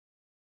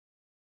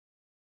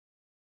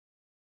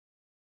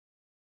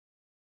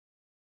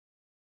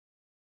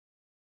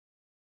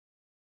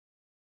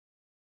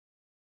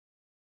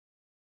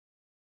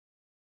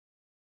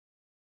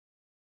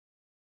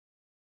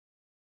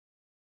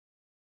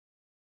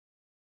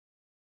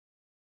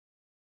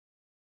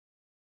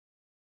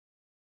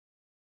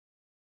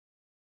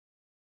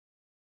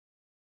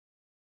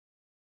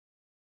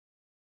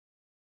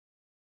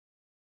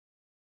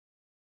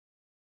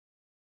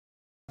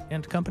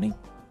and Company.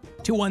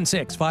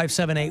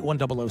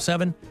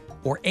 216-578-1007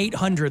 or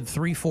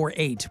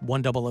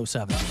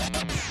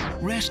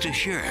 800-348-1007. Rest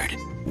assured,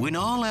 when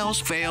all else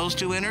fails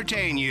to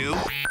entertain you,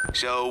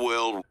 so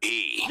will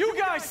he. You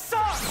guys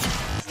suck!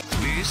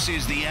 This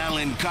is the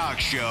Alan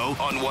Cox Show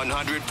on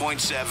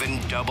 100.7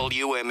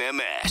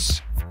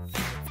 WMMS.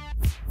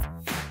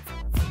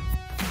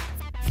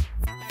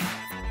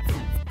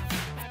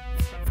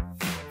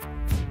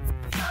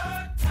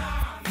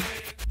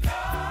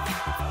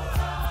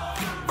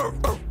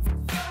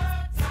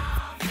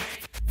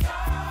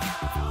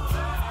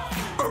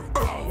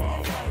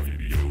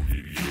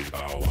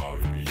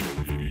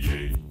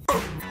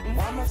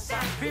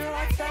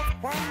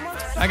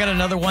 I got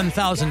another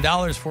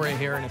 $1,000 for you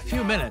here in a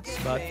few minutes,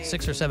 about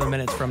 6 or 7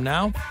 minutes from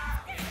now.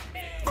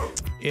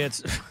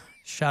 It's a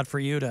shot for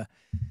you to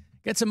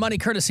get some money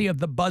courtesy of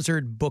the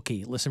Buzzard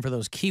Bookie. Listen for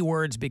those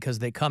keywords because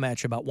they come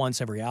at you about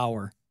once every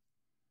hour.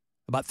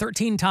 About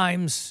 13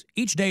 times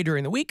each day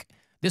during the week.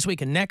 This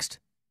week and next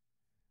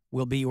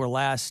will be your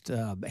last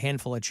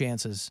handful of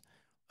chances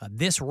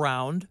this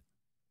round.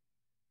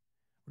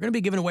 We're going to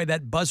be giving away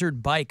that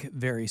Buzzard bike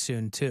very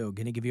soon, too.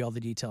 Going to give you all the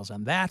details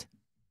on that.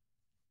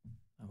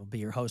 I will be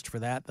your host for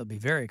that. That'll be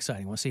very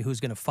exciting. We'll see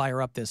who's going to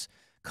fire up this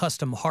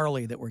custom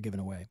Harley that we're giving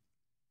away.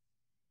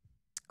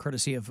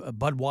 Courtesy of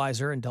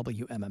Budweiser and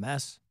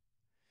WMMS.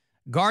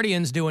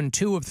 Guardians doing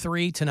 2 of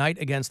 3 tonight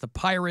against the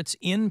Pirates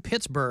in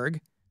Pittsburgh.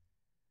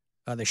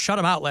 They shut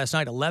them out last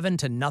night,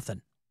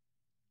 11-0.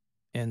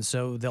 And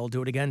so they'll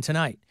do it again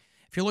tonight.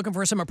 If you're looking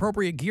for some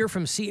appropriate gear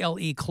from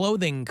CLE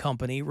Clothing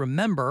Company,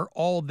 remember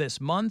all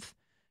this month,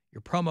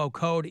 your promo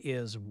code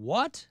is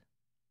what,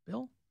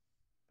 Bill?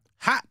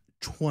 Hot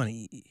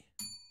 20.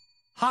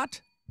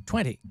 Hot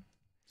 20.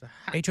 It's a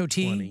hot HOT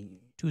 20.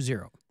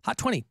 Hot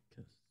 20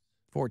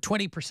 for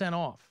 20%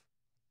 off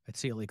at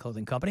CLE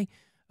Clothing Company,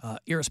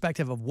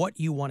 irrespective of what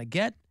you want to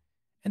get.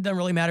 It doesn't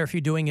really matter if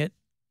you're doing it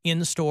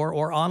in store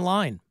or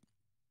online.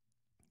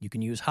 You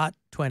can use Hot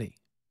 20.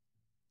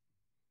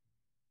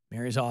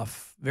 Mary's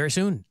off very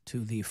soon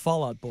to the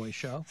Fall Out Boy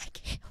show. I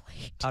can't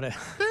wait. I'm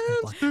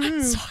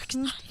so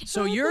excited.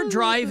 So you're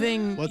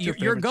driving, you're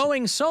favorite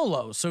going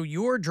solo. So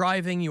you're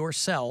driving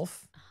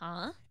yourself.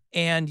 Uh-huh.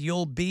 And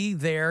you'll be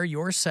there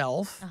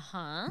yourself.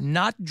 Uh-huh.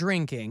 Not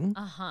drinking.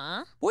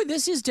 Uh-huh. Boy,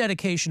 this is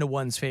dedication to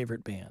one's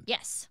favorite band.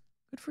 Yes.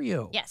 Good for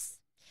you. Yes.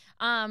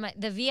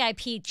 The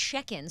VIP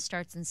check-in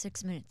starts in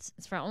 6 minutes.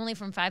 It's only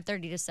from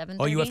 5:30 to 7:30.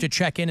 Oh, you have to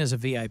check in as a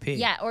VIP.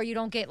 Yeah, or you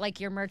don't get like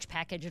your merch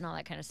package and all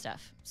that kind of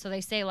stuff. So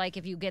they say like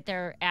if you get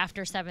there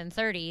after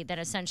 7:30, then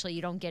essentially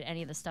you don't get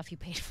any of the stuff you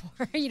paid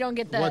for. You don't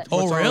get the. What's Oh,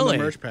 all in really?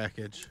 the merch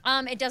package?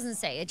 It doesn't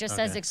say. It just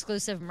says Okay.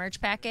 exclusive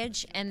merch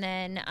package, and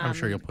then. I'm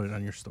sure you'll put it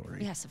on your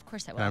story. Yes, of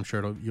course I will. And I'm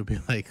sure you'll be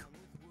like,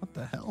 what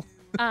the hell?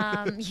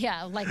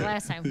 Yeah, like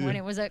last time when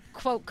it was a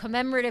quote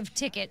commemorative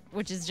ticket,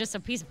 which is just a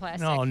piece of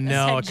plastic. Oh that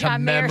no, a said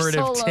John Mayer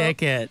commemorative solo.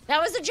 ticket. That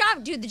was the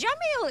job, dude. The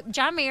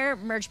John Mayer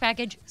merch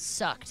package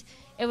sucked.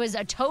 It was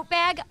a tote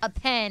bag, a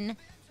pen,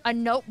 a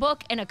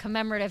notebook, and a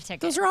commemorative ticket.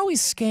 Those are always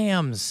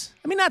scams.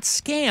 I mean, not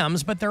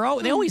scams, but they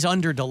always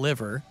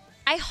underdeliver.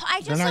 I They're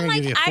just not am gonna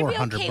like give you I'd be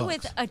 $400 okay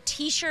with a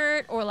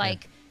T-shirt or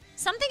like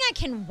something I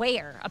can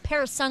wear, a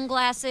pair of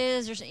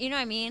sunglasses or you know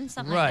what I mean,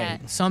 something like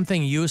Right. that.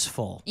 Something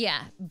useful.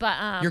 Yeah,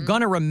 but You're going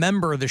to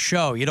remember the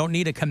show. You don't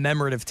need a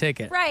commemorative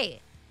ticket.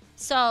 right.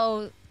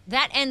 So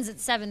that ends at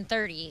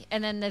 7:30,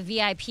 and then the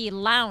VIP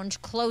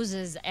lounge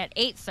closes at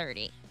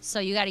 8:30. So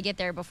you got to get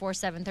there before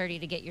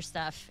 7:30 to get your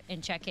stuff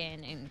and check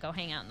in and go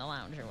hang out in the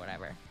lounge or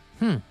whatever.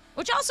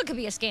 Which also could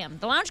be a scam.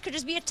 The lounge could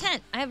just be a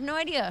tent. I have no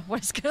idea what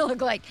it's gonna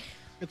look like.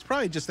 It's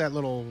probably just that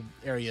little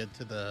area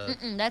to the...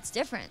 That's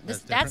different.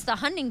 That's That's the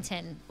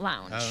Huntington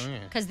Lounge. Oh, yeah.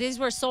 Because these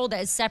were sold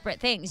as separate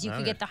things. You could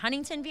Okay. get the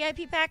Huntington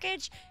VIP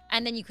package,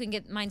 and then you can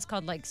get, mine's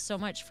called like So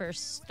Much for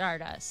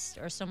Stardust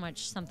or So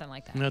Much something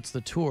like that. That's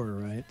the tour,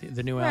 right?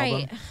 The new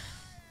Right. album.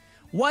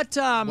 What?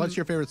 What's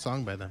your favorite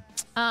song by them?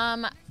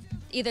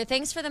 Either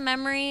Thanks for the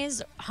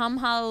Memories, Hum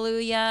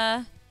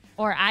Hallelujah,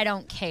 or I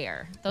Don't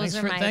Care. Those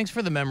are my... Thanks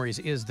for the Memories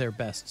is their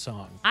best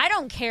song. I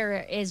Don't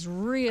Care is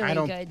really I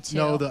don't good, too.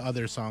 know the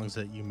other songs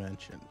that you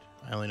mentioned.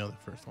 I only know the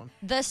first one.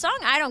 The song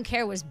I Don't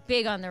Care was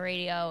big on the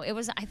radio. It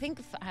was, I think...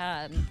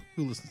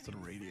 Who listens to the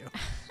radio?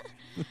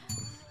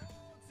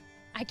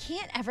 I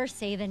can't ever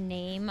say the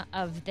name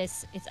of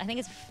this. I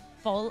think it's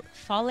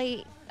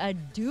Folie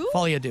Adieu?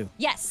 Folie Adieu.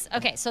 Yes.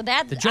 Okay, so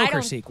that... The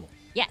Joker sequel.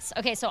 Yes.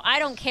 Okay, so I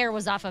Don't Care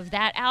was off of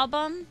that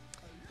album,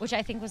 which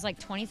I think was like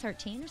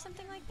 2013 or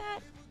something like that.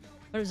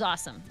 But it was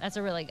awesome. I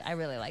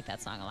really like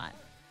that song a lot.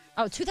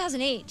 Oh,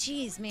 2008.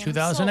 Jeez, man.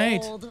 2008.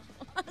 I'm sold.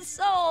 I'm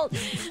sold.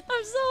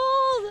 I'm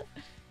sold.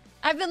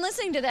 I've been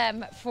listening to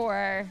them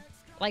for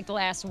like the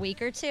last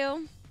week or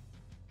two.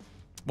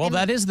 Well,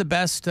 that is the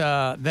best.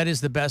 That is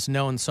the best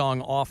known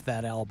song off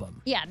that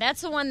album. Yeah,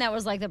 that's the one that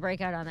was like the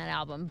breakout on that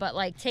album. But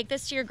like Take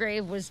This to Your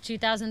Grave was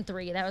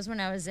 2003. That was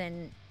when I was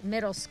in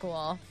middle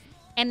school.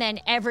 And then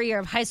every year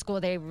of high school,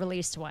 they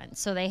released one.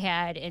 So they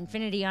had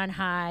Infinity on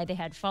High. They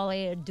had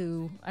Folie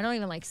Adieu. I don't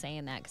even like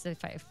saying that because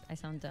I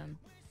sound dumb.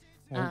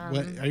 Well,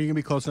 are you gonna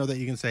be close enough that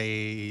you can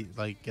say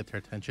like get their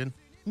attention?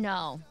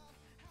 No.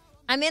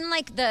 I'm in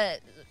like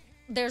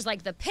there's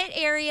like the pit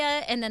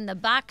area and then the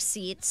box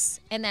seats,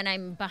 and then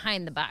I'm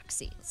behind the box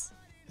seats.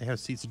 They have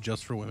seats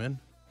just for women.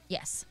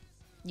 Yes.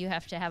 You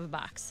have to have a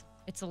box.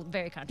 It's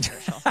very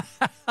controversial.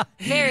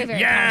 Very, very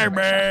Yeah,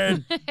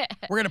 controversial. man.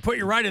 We're going to put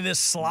you right in this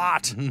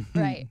slot.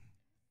 Right.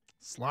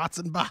 Slots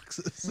and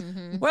boxes.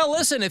 Well,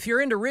 listen, if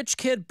you're into rich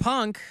kid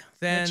punk,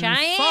 then Which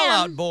I Fall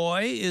am. Out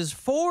Boy is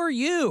for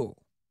you.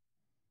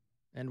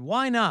 And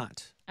why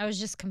not? I was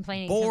just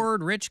complaining.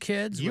 Bored rich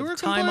kids You with were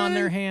time on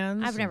their complaining?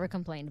 hands. I've never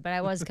complained, but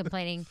I was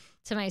complaining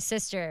to my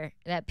sister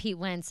that Pete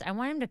Wentz, I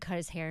want him to cut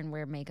his hair and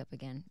wear makeup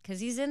again because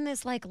he's in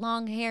this like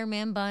long hair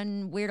man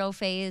bun weirdo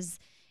phase.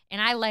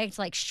 And I liked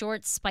like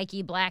short,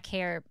 spiky black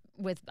hair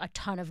with a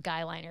ton of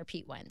guy liner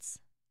Pete Wentz.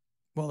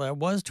 Well, that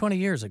was 20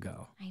 years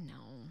ago. I know.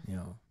 You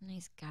know, And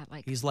he's got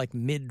like, he's like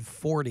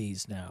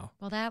mid-40s now.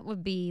 well, that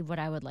would be what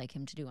I would like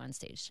him to do on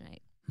stage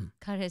tonight.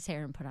 Cut his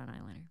hair and put on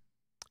eyeliner.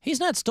 He's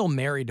not still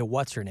married to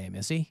what's her name,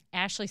 is he?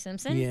 Ashley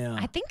Simpson? Yeah.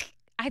 I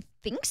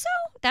think so.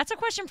 That's a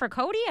question for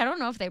Cody. I don't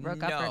know if they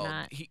broke up or No,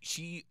 not.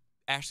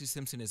 Ashley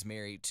Simpson is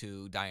married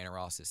to Diana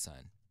Ross's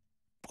son.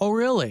 Oh,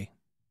 really?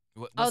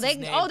 What's They his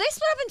name? split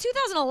up in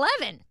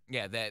 2011.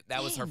 Yeah,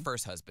 that was her Damn.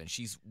 first husband.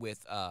 She's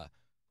with what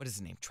is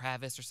his name?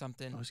 Travis or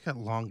something? Oh, he's got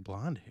long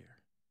blonde hair.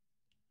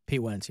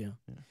 Pete Wentz, yeah.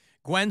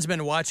 Gwen's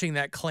been watching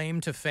that Claim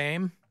to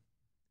Fame,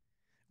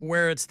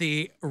 where it's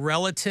the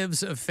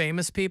relatives of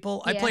famous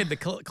people. I Yeah. played the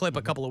clip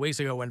a couple of weeks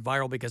ago, went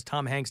viral because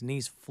Tom Hanks'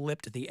 niece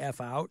flipped the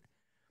F out.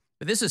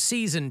 But this is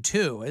season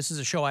 2. This is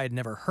a show I had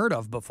never heard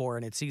of before,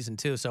 and it's season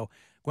 2. So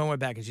Gwen went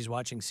back and she's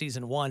watching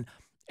season 1.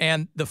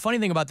 And the funny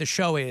thing about the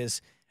show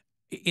is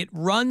it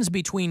runs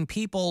between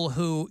people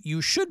who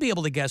you should be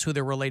able to guess who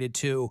they're related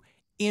to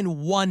in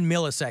 1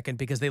 millisecond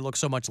because they look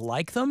so much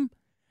like them,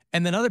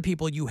 and then other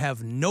people you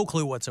have no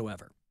clue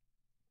whatsoever.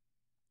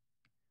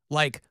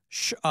 Like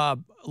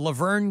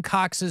Laverne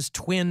Cox's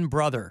twin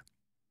brother.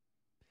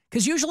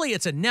 Because usually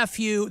it's a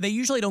nephew. They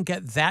usually don't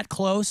get that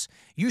close.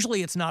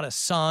 Usually it's not a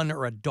son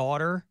or a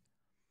daughter.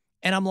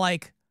 And I'm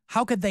like,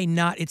 how could they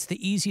not? It's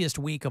the easiest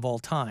week of all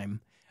time.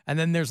 And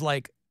then there's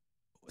like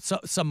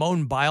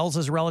Simone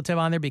Biles' relative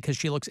on there because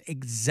she looks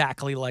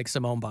exactly like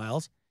Simone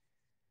Biles.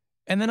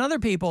 And then other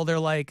people, they're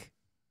like,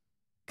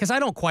 because I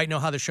don't quite know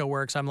how the show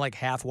works. I'm like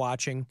half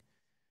watching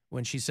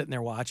when she's sitting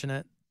there watching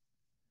it.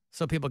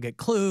 So people get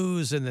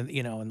clues and then,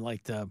 you know, and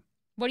like the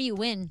What do you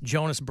win?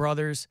 Jonas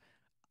Brothers.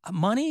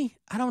 Money?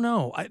 I don't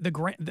know.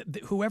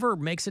 Whoever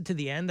makes it to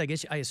the end,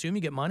 I assume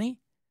you get money.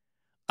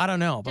 I don't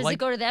know. But Does like, it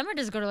go to them or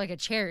does it go to like a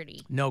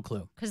charity? no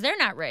clue. Because they're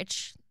not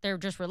rich. They're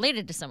just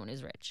related to someone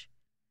who's rich.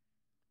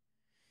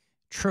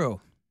 True.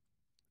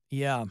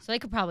 Yeah. So they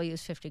could probably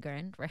use 50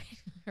 grand, right?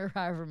 Or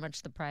however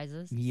much the prize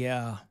is.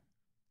 Yeah.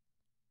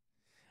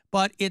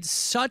 But it's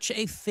such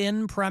a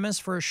thin premise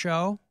for a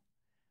show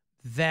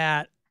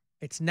that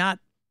it's not,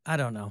 I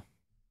don't know.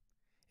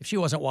 If she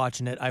wasn't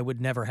watching it, I would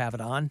never have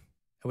it on.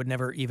 I would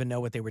never even know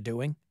what they were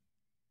doing.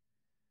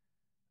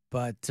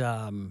 But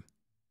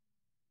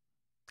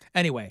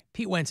anyway,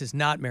 Pete Wentz is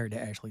not married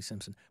to Ashley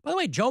Simpson. By the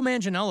way, Joe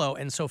Manganiello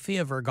and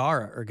Sofia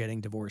Vergara are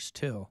getting divorced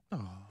too.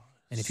 Oh,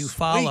 And if you sweet.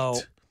 follow,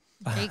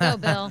 There you go,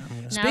 Bill.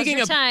 Now's Speaking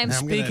your of- time.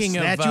 I'm gonna Speaking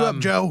of, snatch you up,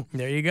 Joe.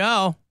 there you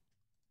go.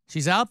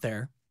 She's out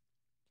there.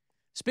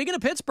 Speaking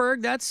of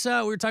Pittsburgh, that's we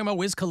were talking about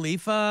Wiz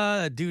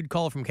Khalifa, a dude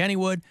called from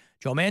Kennywood,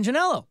 Joe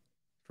Manganiello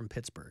from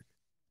Pittsburgh,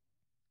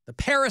 the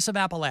Paris of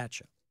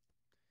Appalachia.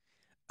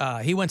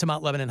 He went to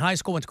Mount Lebanon High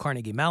School, went to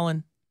Carnegie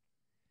Mellon,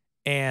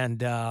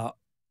 and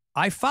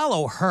I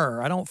follow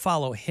her. I don't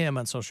follow him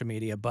on social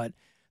media, but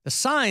the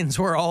signs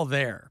were all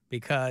there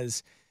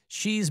because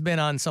she's been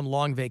on some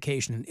long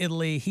vacation in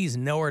Italy. He's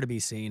nowhere to be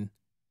seen.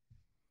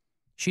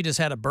 She just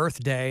had a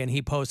birthday, and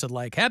he posted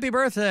like, "Happy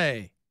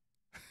birthday."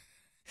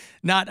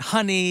 Not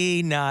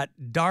honey, not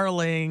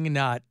darling,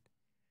 not.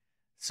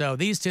 So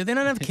these two, they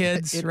don't have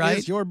kids, It right?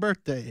 is your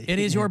birthday. It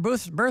is your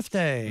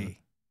birthday.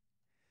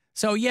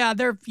 So yeah,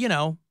 they're, you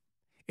know,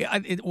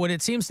 what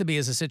it seems to be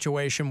is a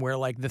situation where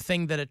like the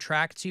thing that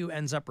attracts you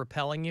ends up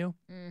repelling you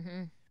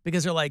Mm-hmm.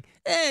 because they're like,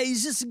 hey,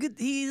 he's just good.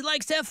 He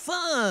likes to have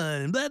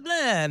fun, blah, blah.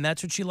 And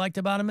that's what she liked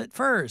about him at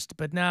first.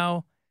 But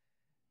now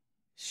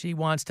she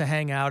wants to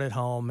hang out at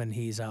home and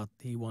he's out.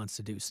 He wants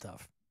to do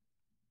stuff.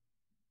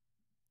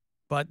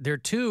 But they're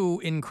two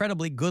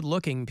incredibly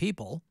good-looking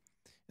people.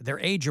 They're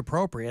age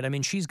appropriate. I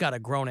mean, she's got a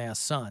grown-ass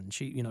son.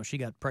 She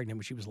got pregnant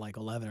when she was like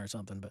 11 or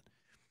something,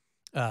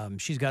 but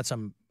she's got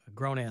some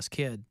grown-ass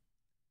kid.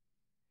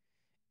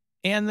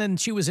 And then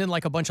she was in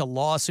like a bunch of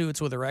lawsuits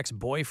with her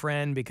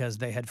ex-boyfriend because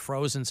they had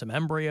frozen some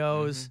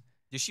embryos. Mhm.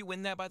 Did she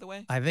win that, by the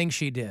way? I think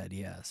she did,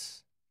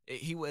 yes.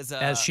 He was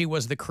As she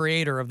was the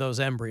creator of those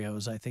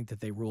embryos, I think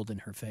that they ruled in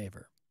her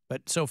favor.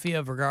 But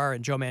Sofia Vergara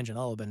and Joe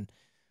Manganiello have been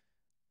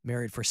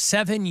married for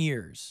 7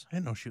 years. I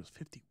didn't know she was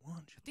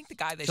 51. I think the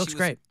guy that Looks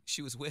great.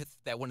 she was with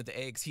that wanted the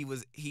eggs. He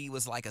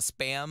was like a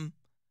spam,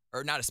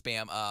 or not a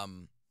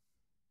spam.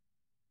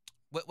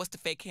 What's the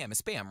fake ham? A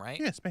spam, right?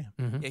 Yeah, spam.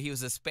 Mhm. Yeah, he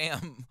was a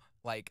spam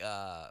like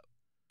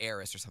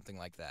heiress or something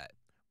like that.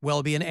 Well,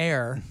 it'd be an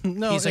heir.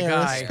 No, He's a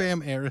heiress, guy.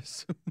 spam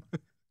heiress.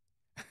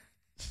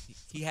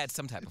 He had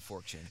some type of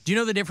fortune. Do you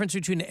know the difference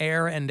between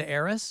heir and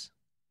heiress?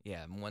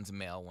 Yeah, one's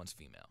male, one's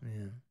female.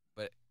 Yeah.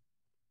 But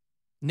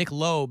Nick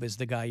Loeb is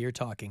the guy you're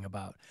talking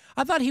about.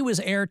 I thought he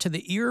was heir to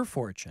the ear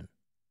fortune.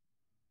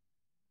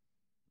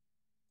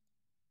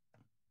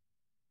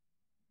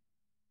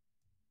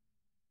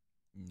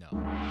 no.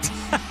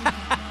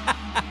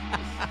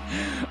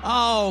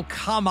 Oh,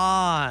 come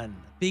on.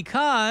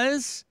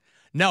 Because,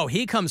 no,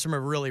 he comes from a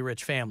really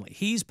rich family.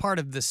 He's part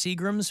of the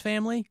Seagrams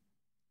family.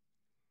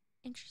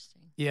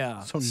 Interesting. Yeah.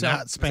 So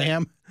not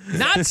spam.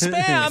 Not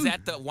spam. Is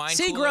that the wine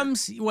cooler?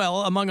 Seagrams,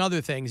 well, among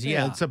other things,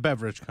 yeah. It's a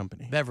beverage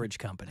company. Beverage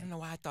I company. don't know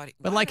why I thought it.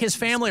 But why like did his he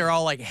family spam? are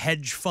all like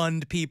hedge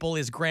fund people.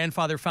 His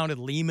grandfather founded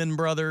Lehman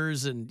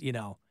Brothers and,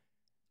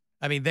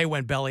 I mean, they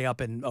went belly up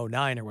in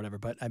 2009 or whatever,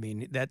 but I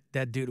mean,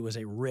 that dude was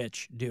a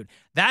rich dude.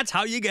 That's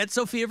how you get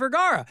Sofia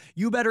Vergara.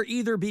 You better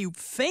either be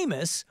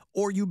famous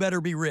or you better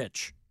be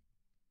rich.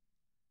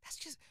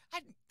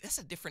 That's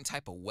a different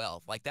type of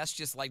wealth. Like, that's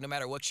just like no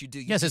matter what you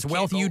do. Yes, it's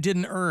wealth you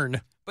didn't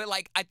earn. But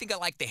like, I think I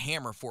like the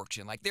Hammer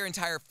fortune. Like their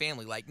entire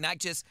family. Like not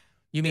just.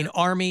 You mean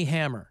Army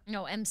Hammer?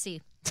 No,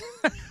 MC.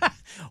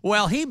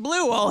 Well, he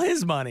blew all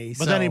his money.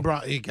 But then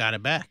he got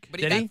it back.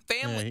 But Did he he? got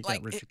family. Yeah, he got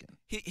like rich again.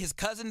 his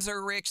cousins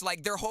are rich.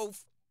 Like their whole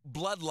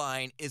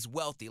bloodline is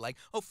wealthy. Like,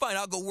 oh, fine,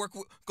 I'll go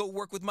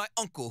work with my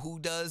uncle who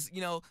does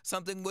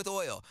something with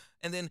oil.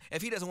 And then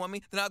if he doesn't want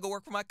me, then I'll go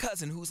work for my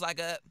cousin who's like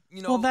a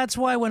Well, that's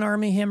why when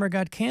Army Hammer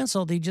got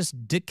canceled, he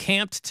just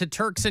decamped to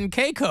Turks and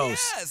Caicos.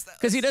 Yes,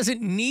 Because he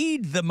doesn't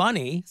need the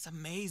money. It's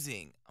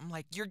amazing. I'm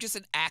like, you're just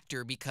an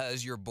actor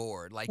because you're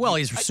bored. Like, Well, I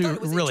he's thought it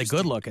was really interesting.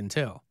 good looking,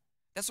 too.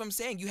 That's what I'm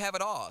saying. You have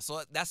it all.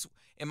 So that's,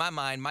 in my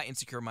mind, my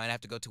insecure mind, I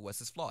have to go to what's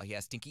his flaw. He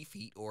has stinky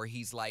feet, or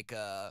he's like,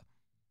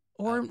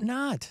 Or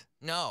not.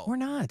 no. Or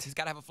not. He's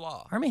got to have a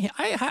flaw.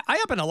 I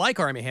happen to like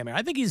Army Hammer.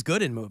 I think he's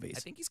good in movies. I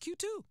think he's cute,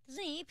 too.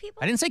 Doesn't he eat people?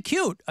 I didn't say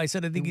cute. I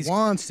said I think He he's...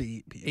 wants to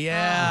eat people.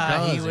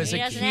 Yeah, he does. was he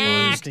a doesn't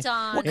cute... act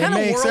on What it. It kind of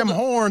makes world- him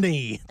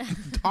horny.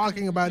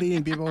 Talking about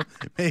eating people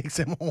makes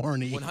him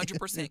horny.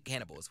 100%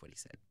 cannibal is what he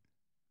said.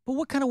 But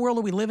what kind of world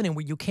are we living in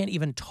where you can't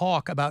even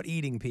talk about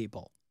eating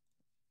people?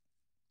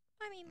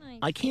 I mean, like.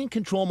 I can't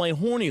control my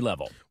horny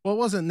level. Well, it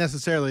wasn't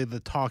necessarily the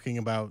talking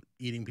about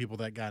eating people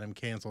that got him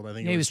canceled. I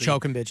think He it was the,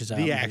 choking bitches out.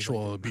 the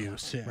actual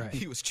abuse. Yeah. Right.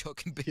 He was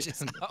choking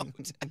bitches out.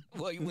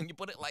 Well, when you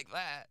put it like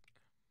that.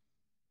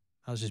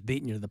 I was just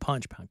beating you to the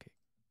punch, Poundcake.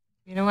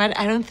 You know what?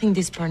 I don't think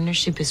this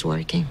partnership is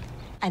working.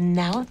 And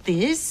now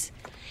this?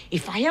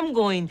 If I am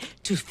going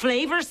to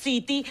Flavor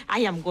City, I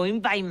am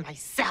going by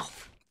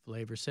myself.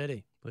 Flavor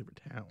City. Flavor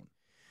Town.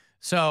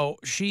 So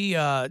she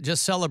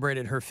just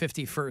celebrated her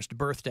 51st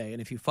birthday,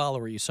 and if you follow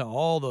her, you saw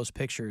all those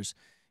pictures,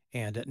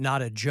 and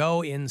not a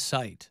Joe in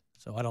sight.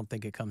 So I don't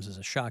think it comes as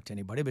a shock to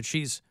anybody, but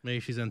she's Maybe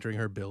she's entering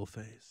her Bill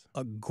phase.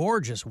 a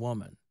gorgeous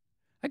woman.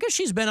 I guess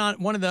she's been on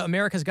one of the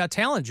America's Got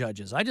Talent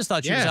judges. I just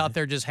thought she was Yeah. out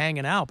there just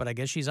hanging out, but I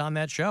guess she's on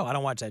that show. I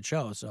don't watch that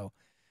show, so.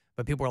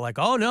 But people are like,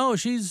 "Oh no,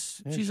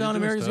 she's she's on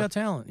doing America's stuff. Got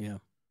Talent." Yeah.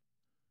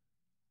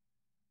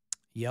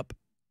 Yep.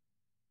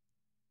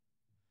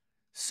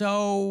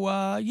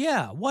 So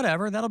yeah,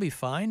 whatever. That'll be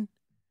fine.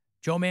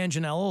 Joe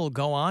Manganiello will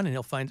go on and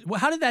he'll find. Well,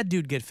 how did that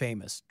dude get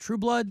famous? True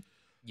Blood.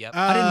 Yep.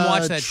 I didn't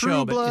watch that True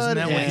show, but isn't Blood,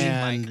 that what he-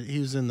 and he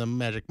was in the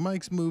Magic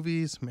Mike's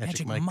movies.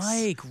 Magic Mike's.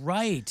 Mike,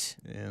 right?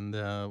 And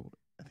I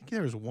think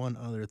there was one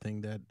other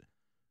thing that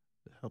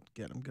helped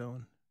get him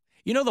going.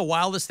 You know the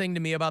wildest thing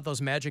to me about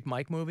those Magic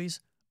Mike movies?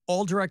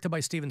 All directed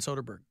by Steven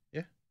Soderbergh.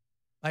 Yeah.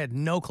 I had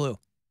no clue.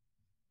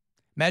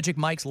 Magic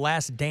Mike's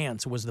Last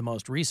Dance was the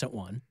most recent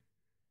one.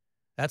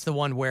 That's the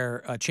one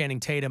where Channing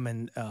Tatum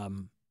and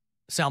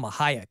Salma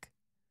Hayek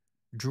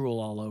drool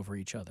all over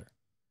each other.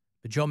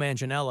 But Joe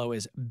Manganiello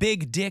is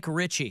Big Dick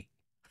Richie.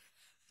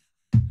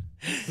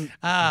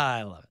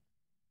 I love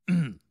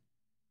it.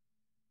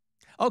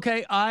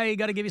 Okay, I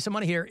got to give you some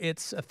money here.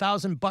 It's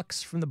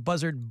 $1,000 from the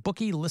Buzzard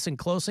bookie. Listen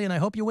closely, and I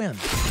hope you win.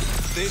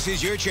 This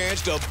is your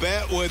chance to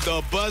bet with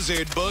the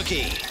Buzzard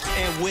Bookie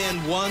and win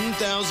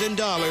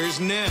 $1,000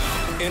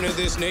 now. Enter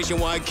this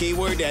nationwide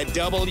keyword at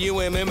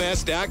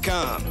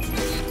WMMS.com.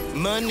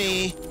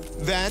 Money,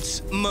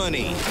 that's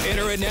money.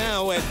 Enter it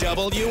now at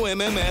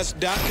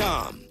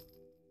WMMS.com.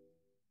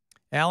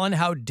 Alan,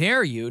 how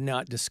dare you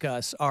not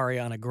discuss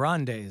Ariana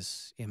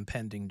Grande's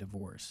impending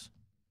divorce?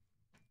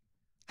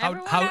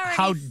 Everyone How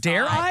already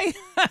dare saw I?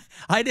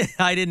 it.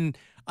 I didn't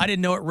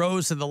know it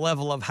rose to the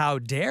level of how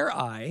dare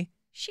I.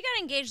 She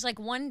got engaged like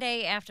one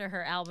day after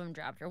her album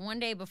dropped, or one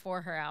day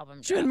before her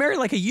album She's been dropped. married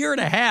like a year and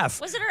a half.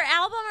 Was it her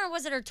album or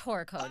was it her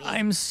tour, Cody?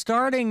 I'm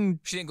starting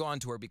She didn't go on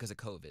tour because of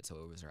COVID, so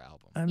it was her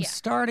album. I'm Yeah.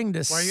 starting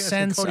to Why are you asking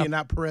sense Cody a- and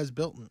not Perez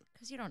Hilton?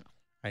 Because you don't know.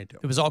 I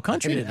don't. it was all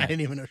country I today.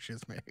 didn't even know she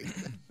was married.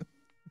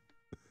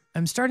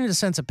 I'm starting to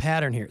sense a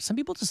pattern here. Some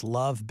people just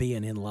love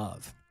being in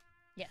love.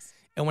 Yes.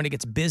 And when it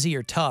gets busy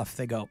or tough,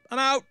 they go, I'm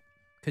out.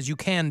 Because you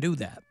can do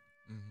that.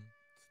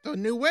 It's a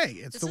new way.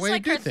 It's This the is way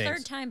like to do her things.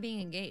 third time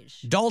being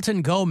engaged.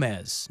 Dalton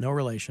Gomez, no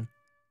relation.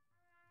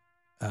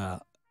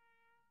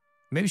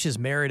 Maybe she just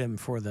married him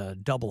for the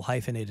double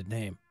hyphenated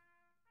name.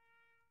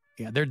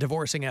 Yeah, they're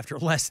divorcing after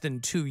less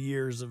than 2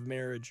 years of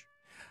marriage.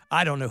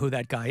 I don't know who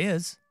that guy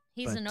is.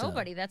 He's a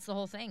nobody. That's the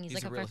whole thing. He's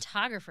like a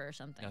photographer or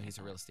something. No, he's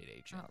a real estate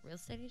agent. Oh, real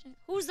estate agent?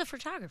 Who's the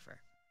photographer?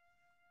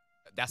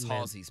 That's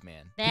Halsey's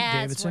man.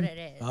 That's what it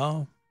is.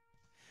 Oh.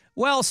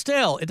 Well,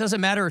 still, it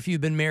doesn't matter if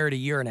you've been married a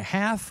year and a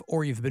half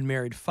or you've been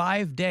married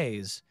 5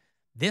 days.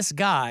 This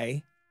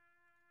guy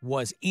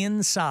was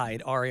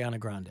inside Ariana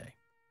Grande.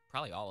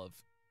 Probably all of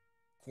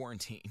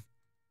quarantine.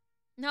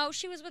 No,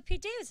 she was with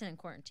Pete Davidson in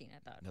quarantine, I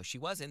thought. No, she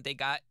wasn't.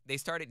 They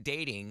started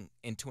dating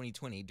in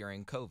 2020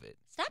 during COVID.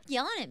 Stop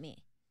yelling at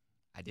me.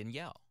 I didn't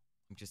yell.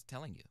 I'm just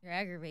telling you. You're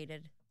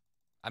aggravated.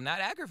 I'm not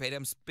aggravated.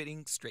 I'm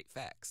spitting straight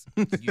facts.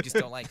 You just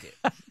don't like it.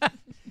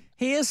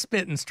 He is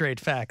spitting straight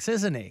facts,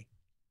 isn't he?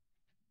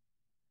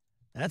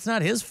 That's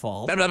not his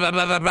fault. Blah, blah, blah,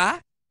 blah, blah, blah.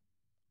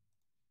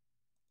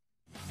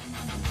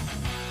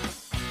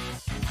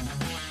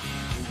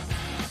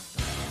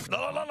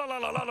 La, la, la, la,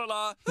 la, la, la,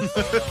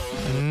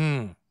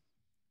 la.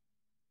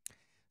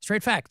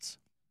 Straight facts.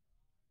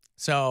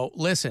 So,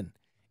 listen,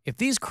 if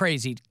these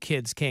crazy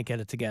kids can't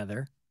get it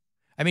together,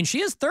 I mean,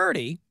 she is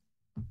 30.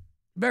 You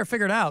better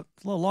figure it out.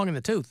 It's a little long in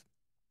the tooth.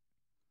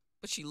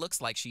 But she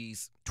looks like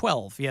she's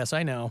 12. Yes,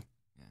 I know.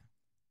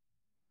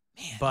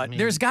 Man. But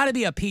there's got to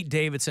be a Pete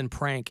Davidson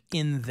prank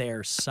in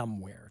there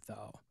somewhere,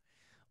 though.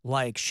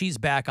 Like, she's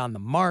back on the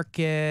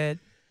market.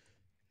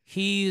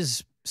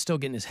 He's still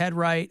getting his head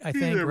right, I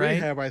think, He's in right?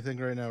 rehab, I think,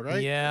 right now,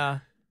 right? Yeah.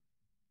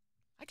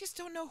 I just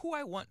don't know who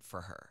I want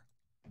for her.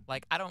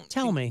 Like, I don't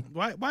Tell me.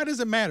 Why does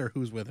it matter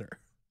who's with her?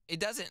 It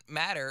doesn't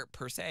matter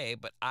per se,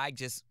 but I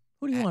just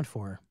Who do you want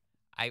for her?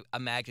 I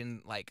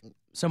imagine like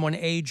Someone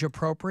age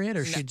appropriate,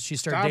 or should she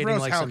start Stavros dating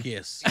like some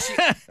Halkias.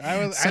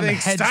 I some think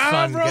hedge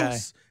fund guy?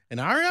 Stavros and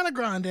Ariana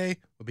Grande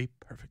would be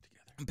perfect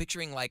together. I'm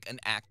picturing like an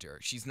actor.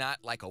 She's not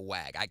like a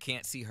wag. I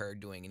can't see her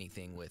doing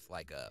anything with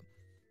like a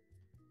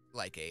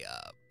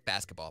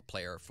basketball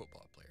player or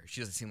football player.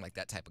 She doesn't seem like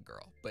that type of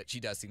girl, but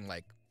she does seem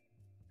like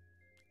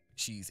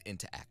she's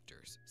into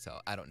actors. So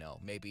I don't know.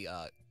 Maybe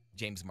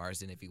James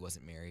Marsden if he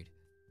wasn't married,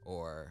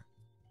 or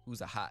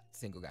who's a hot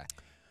single guy.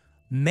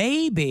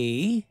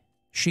 Maybe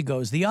she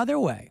goes the other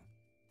way.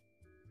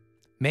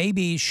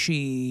 Maybe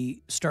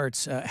she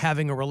starts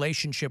having a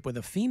relationship with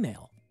a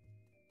female.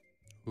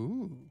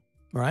 Ooh.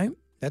 Right?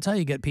 That's how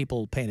you get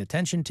people paying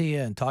attention to you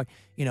and talk.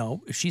 You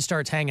know, if she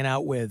starts hanging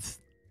out with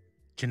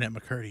Jeanette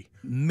McCurdy.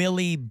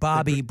 Millie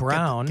Bobby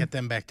Brown. Get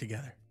them back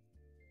together.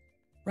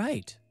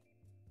 Right.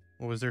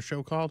 What was their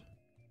show called?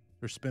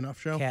 Their spin-off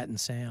show? Cat and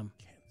Sam.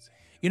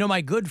 You know,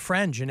 my good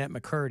friend Jeanette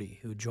McCurdy,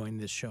 who joined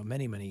this show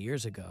many, many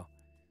years ago,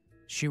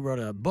 she wrote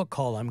a book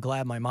called I'm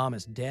Glad My Mom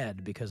Is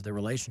Dead, because the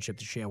relationship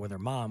that she had with her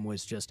mom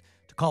was just,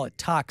 to call it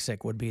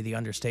toxic would be the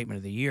understatement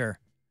of the year.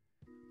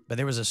 But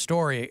there was a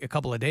story a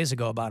couple of days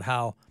ago about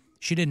how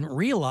she didn't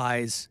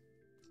realize,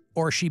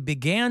 or she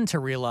began to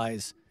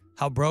realize,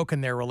 how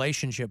broken their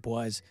relationship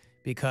was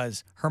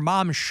because her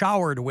mom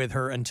showered with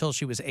her until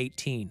she was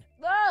 18.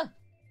 Ah!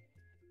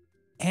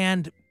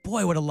 And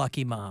boy, what a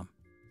lucky mom.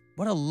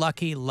 What a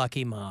lucky,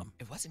 lucky mom.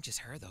 It wasn't just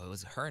her though. It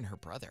was her and her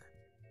brother.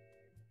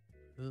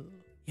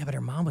 Yeah, but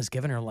her mom was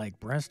giving her like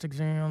breast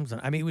exams.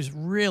 And I mean, it was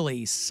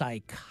really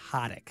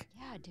psychotic.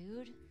 Yeah,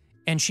 dude.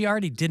 And she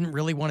already didn't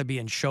really want to be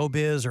in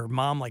showbiz, or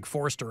mom like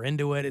forced her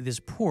into it. This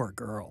poor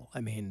girl.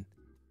 I mean,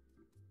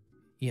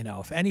 you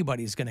know, if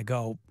anybody's going to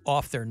go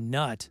off their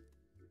nut,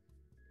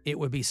 it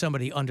would be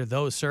somebody under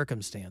those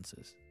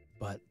circumstances.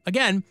 But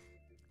again,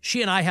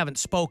 she and I haven't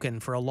spoken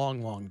for a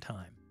long, long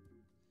time,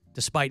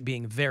 despite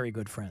being very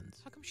good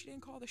friends. How come she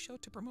didn't call the show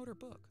to promote her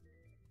book?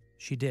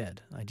 She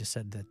did. I just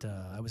said that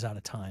I was out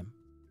of time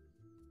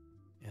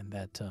and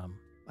that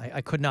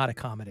I could not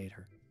accommodate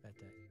her that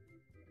day.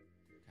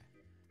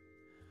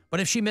 But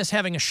if she missed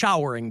having a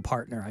showering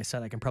partner, I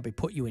said I can probably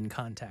put you in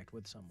contact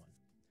with someone.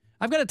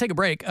 I've got to take a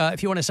break.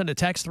 If you want to send a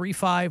text,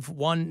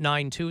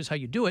 35192 is how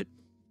you do it.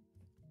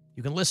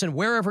 You can listen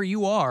wherever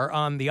you are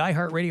on the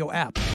iHeartRadio app.